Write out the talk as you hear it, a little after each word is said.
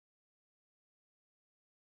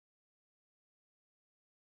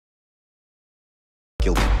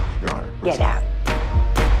Get out.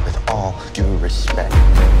 With all due respect.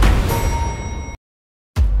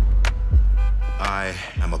 I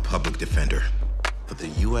am a public defender for the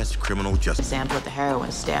U.S. criminal justice. Sample of the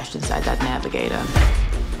heroin stashed inside that navigator.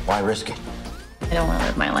 Why risk it? I don't want to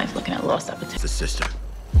live my life looking at lost opportunity. The system.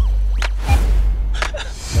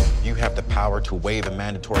 You have the power to waive a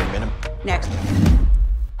mandatory minimum. Next.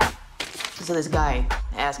 So this guy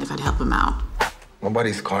asked if I'd help him out. My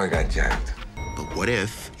buddy's car got jacked. But what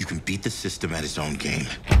if you can beat the system at its own game?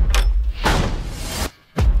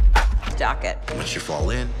 Docket. Once you fall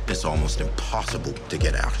in, it's almost impossible to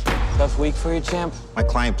get out. Tough week for you, champ? My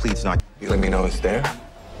client pleads not. You let me know it's there?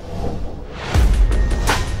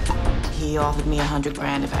 He offered me $100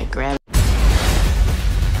 grand if I grab it.